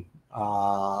Shugibon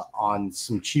on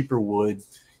some cheaper wood.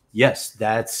 Yes,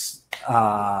 that's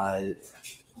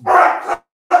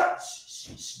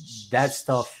that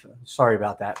stuff. Sorry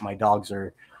about that. My dogs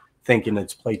are thinking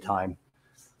it's playtime.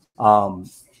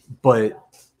 But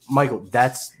Michael,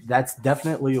 that's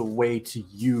definitely a way to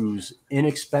use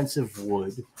inexpensive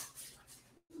wood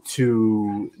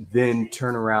to then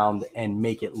turn around and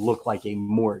make it look like a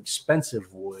more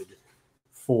expensive wood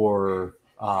for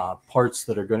parts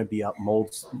that are going to be up,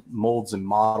 molds and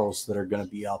models that are going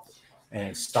to be up,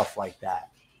 and stuff like that.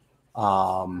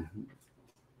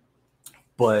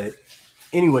 But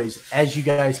anyways, as you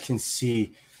guys can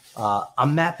see,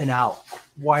 I'm mapping out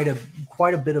quite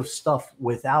a bit of stuff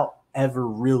without ever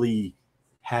really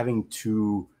having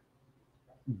to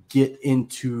get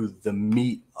into the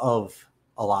meat of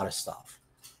a lot of stuff.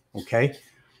 Okay.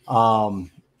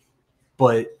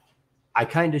 But I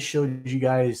kind of showed you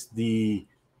guys the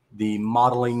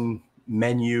modeling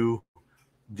menu,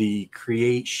 the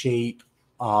create shape.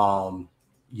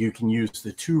 You can use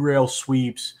the 2-rail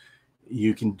sweeps.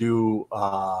 You can do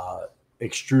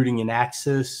extruding an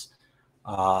axis.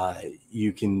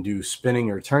 You can do spinning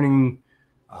or turning.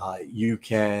 You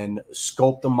can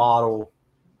sculpt the model.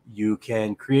 You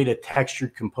can create a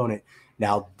textured component.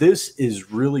 Now, this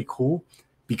is really cool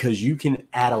because you can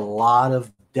add a lot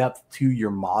of depth to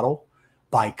your model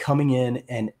by coming in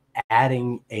and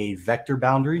adding a vector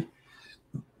boundary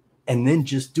and then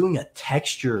just doing a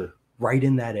texture right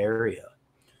in that area.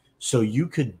 So you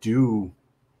could do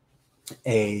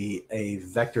a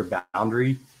vector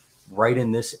boundary right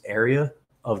in this area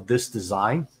of this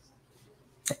design,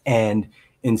 and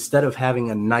instead of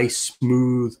having a nice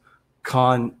smooth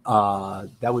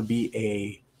that would be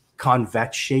a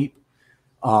convex shape,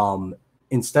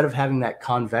 instead of having that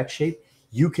convex shape,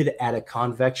 you could add a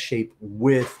convex shape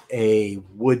with a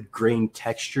wood grain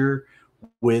texture,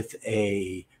 with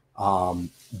a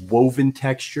woven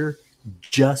texture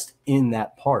just in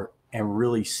that part, and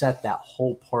really set that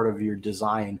whole part of your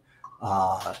design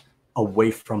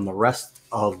away from the rest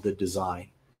of the design.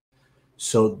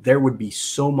 So there would be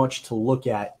so much to look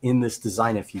at in this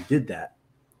design if you did that.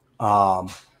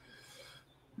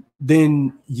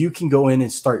 Then you can go in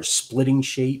and start splitting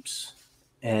shapes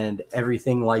and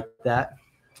everything like that.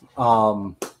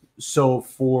 So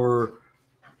for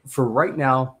right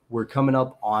now, we're coming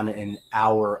up on an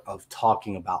hour of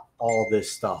talking about all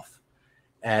this stuff.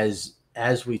 As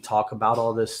we talk about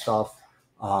all this stuff,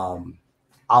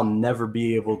 I'll never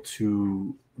be able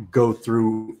to go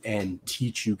through and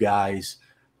teach you guys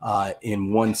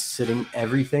in one sitting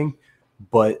everything,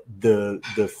 but the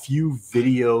few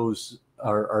videos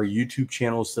or YouTube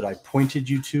channels that I pointed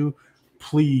you to,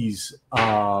 please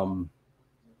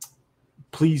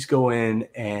please go in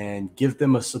and give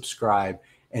them a subscribe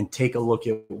and take a look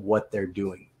at what they're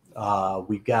doing.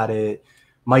 We've got it.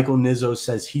 Michael Nizzo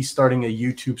says he's starting a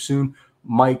YouTube soon.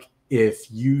 Mike,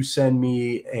 if you send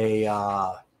me a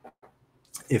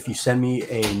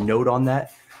note on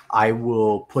that, I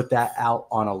will put that out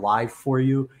on a live for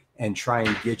you and try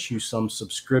and get you some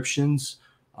subscriptions.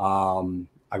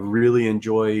 I really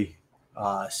enjoy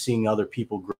seeing other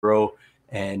people grow,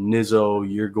 and Nizzo,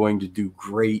 you're going to do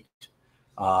great.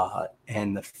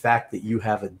 And the fact that you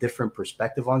have a different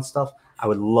perspective on stuff, I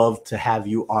would love to have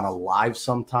you on a live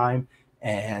sometime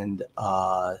and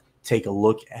take a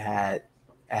look at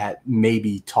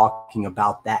maybe talking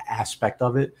about that aspect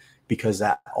of it, because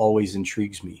that always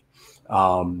intrigues me.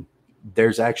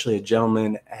 There's actually a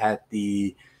gentleman at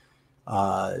the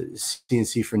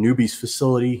CNC for Newbies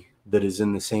facility that is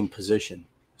in the same position.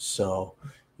 So,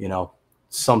 you know,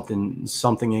 something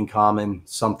in common,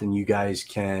 something you guys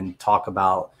can talk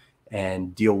about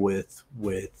and deal with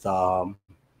a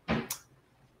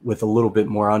little bit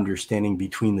more understanding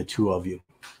between the two of you.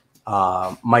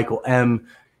 Michael M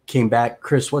came back.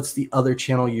 Chris, what's the other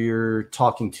channel you're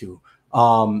talking to?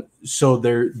 So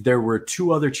there were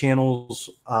two other channels.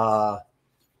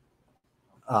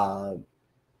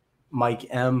 Mike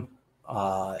M,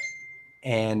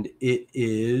 and it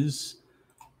is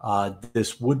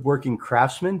this woodworking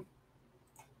craftsman.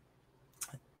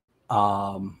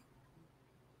 And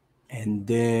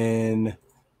then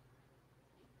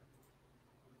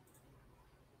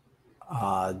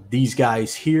these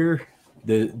guys here,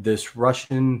 this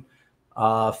Russian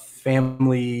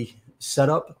family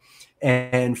setup.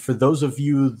 And for those of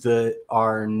you that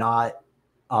are not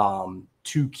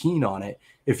too keen on it,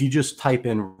 if you just type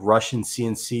in Russian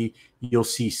CNC, you'll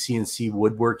see CNC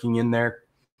woodworking in there.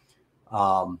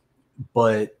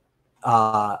 But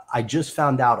I just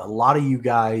found out a lot of you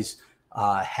guys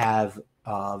have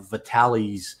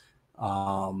Vitaly's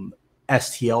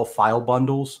STL file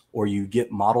bundles, or you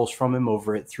get models from him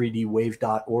over at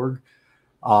 3dwave.org.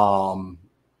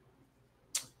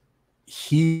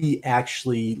 He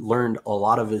actually learned a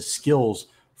lot of his skills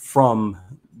from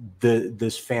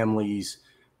this family's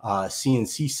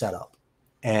CNC setup,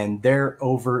 and they're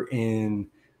over in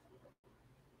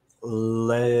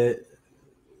Laband,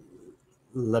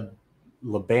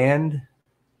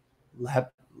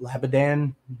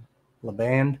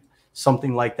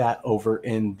 something like that, over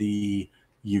in the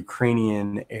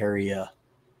Ukrainian area.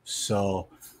 So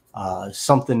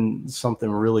something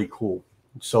really cool.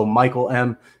 So Michael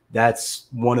M, that's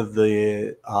one of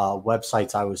the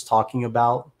websites I was talking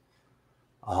about.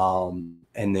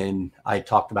 And then I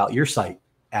talked about your site,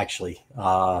 actually,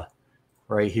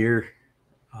 right here.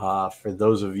 For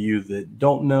those of you that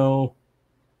don't know,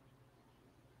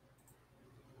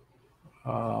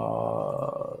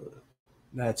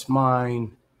 that's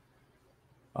mine.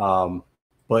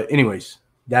 But anyways,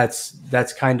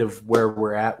 that's kind of where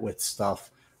we're at with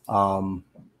stuff. You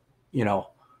know,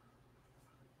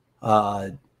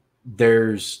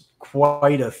 there's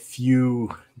quite a few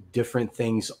different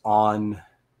things on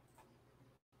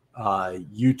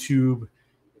YouTube.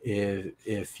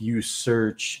 If you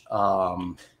search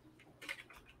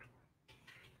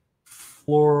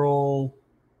floral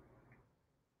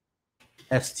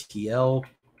STL,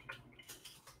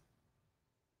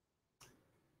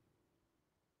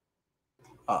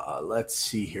 let's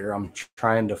see here. I'm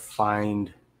trying to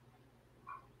find.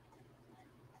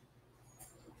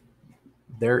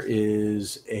 There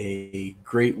is a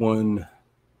great one.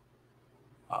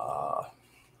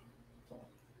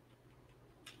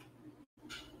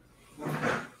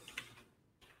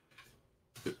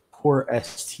 Core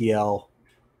STL.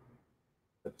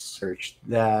 Let's search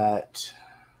that.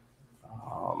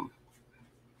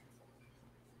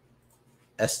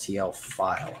 STL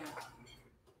file.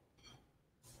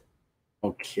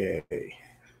 Okay.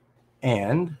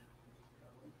 And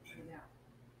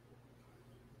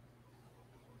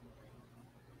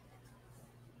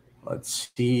let's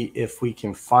see if we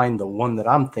can find the one that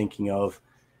I'm thinking of,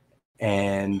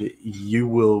 and you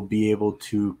will be able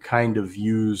to kind of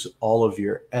use all of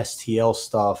your STL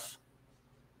stuff.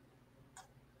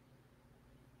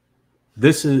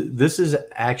 This is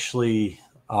actually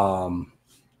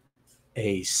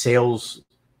a sales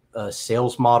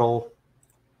model.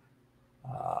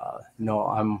 No,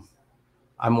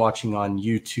 I'm watching on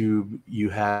YouTube. You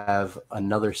have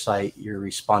another site you're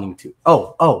responding to.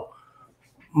 Oh,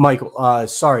 Michael,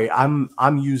 sorry,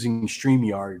 I'm using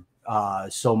StreamYard.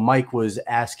 So Mike was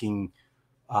asking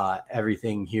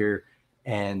everything here,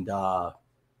 and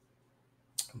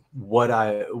what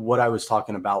I was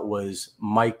talking about was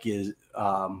Michael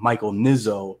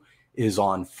Nizzo is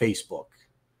on Facebook.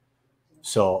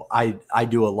 So I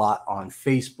do a lot on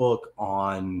Facebook,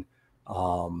 on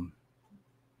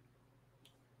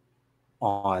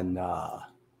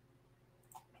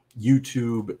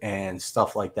YouTube and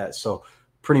stuff like that. So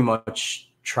pretty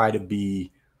much try to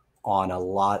be on a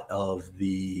lot of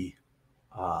the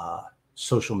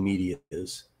social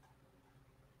medias.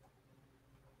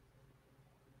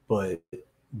 But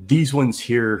these ones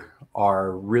here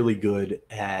are really good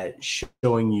at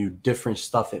showing you different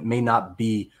stuff. It may not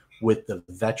be with the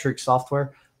Vectric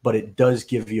software, but it does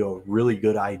give you a really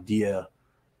good idea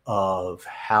of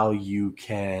how you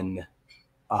can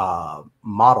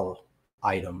model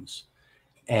items.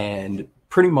 And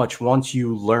pretty much once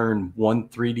you learn one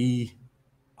 3D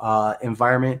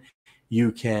environment,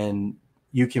 you can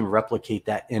replicate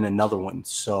that in another one.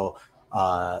 So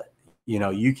you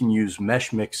know, you can use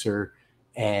Mesh Mixer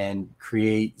and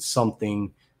create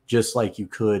something just like you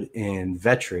could in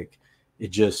Vectric. It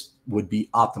just would be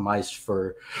optimized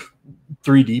for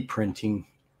 3D printing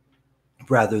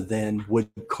rather than wood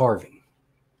carving,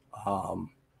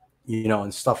 you know,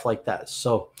 and stuff like that.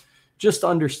 So just to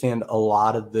understand a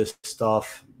lot of this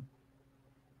stuff,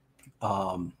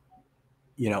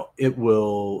 you know, it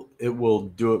will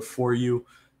do it for you.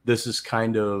 This is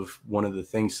kind of one of the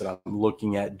things that I'm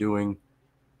looking at doing,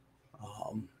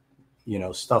 you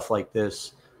know, stuff like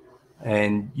this.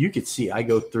 And you could see I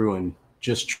go through and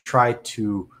just try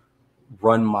to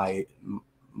run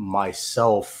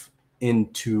myself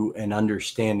into an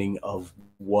understanding of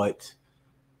what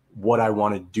I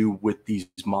want to do with these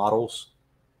models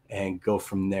and go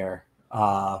from there.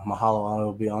 Mahalo, I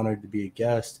will be honored to be a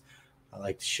guest. I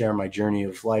like to share my journey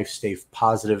of life, stay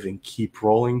positive, and keep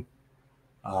rolling.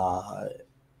 I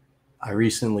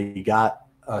recently got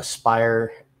a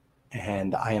Spire,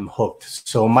 and I am hooked.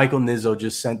 So Michael Nizzo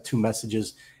just sent 2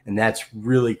 messages, and that's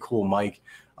really cool, Mike.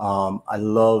 I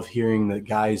love hearing that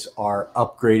guys are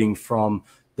upgrading from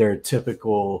their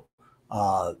typical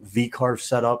V-carve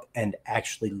setup and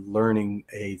actually learning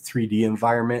a 3D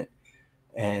environment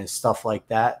and stuff like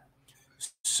that.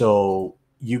 So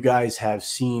you guys have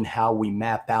seen how we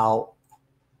map out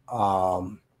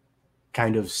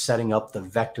kind of setting up the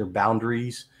vector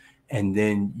boundaries and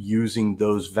then using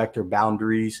those vector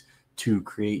boundaries to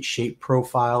create shape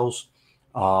profiles.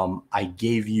 I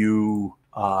gave you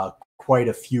quite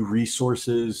a few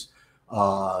resources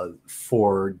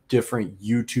for different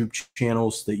YouTube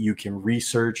channels that you can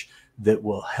research that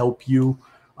will help you.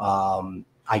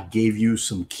 I gave you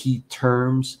some key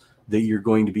terms that you're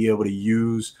going to be able to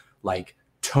use, like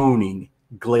toning,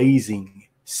 glazing,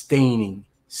 staining,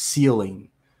 sealing,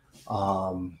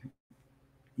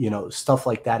 you know, stuff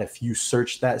like that. If you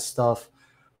search that stuff,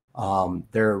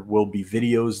 there will be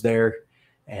videos there,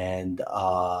 and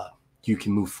you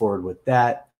can move forward with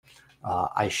that.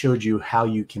 I showed you how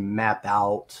you can map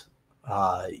out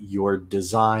your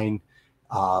design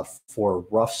for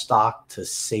rough stock to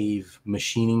save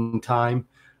machining time,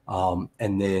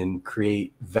 and then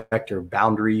create vector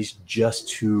boundaries just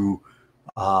to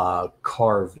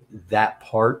carve that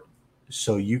part.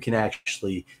 So you can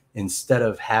actually, instead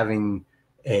of having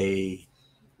a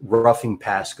roughing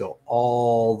pass go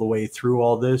all the way through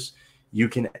all this, you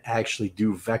can actually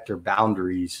do vector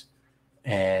boundaries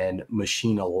and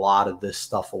machine a lot of this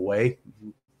stuff away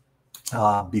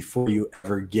before you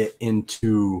ever get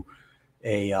into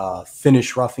a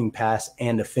finish roughing pass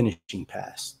and a finishing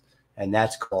pass. And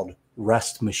that's called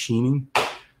rest machining,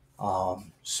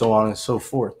 so on and so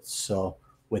forth. So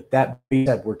with that being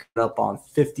said, we're up on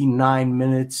 59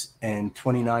 minutes and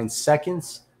 29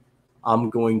 seconds. I'm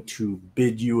going to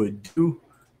bid you adieu.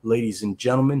 Ladies and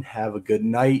gentlemen, have a good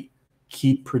night.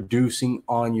 Keep producing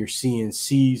on your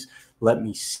CNCs. Let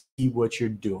me see what you're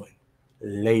doing.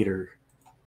 Later.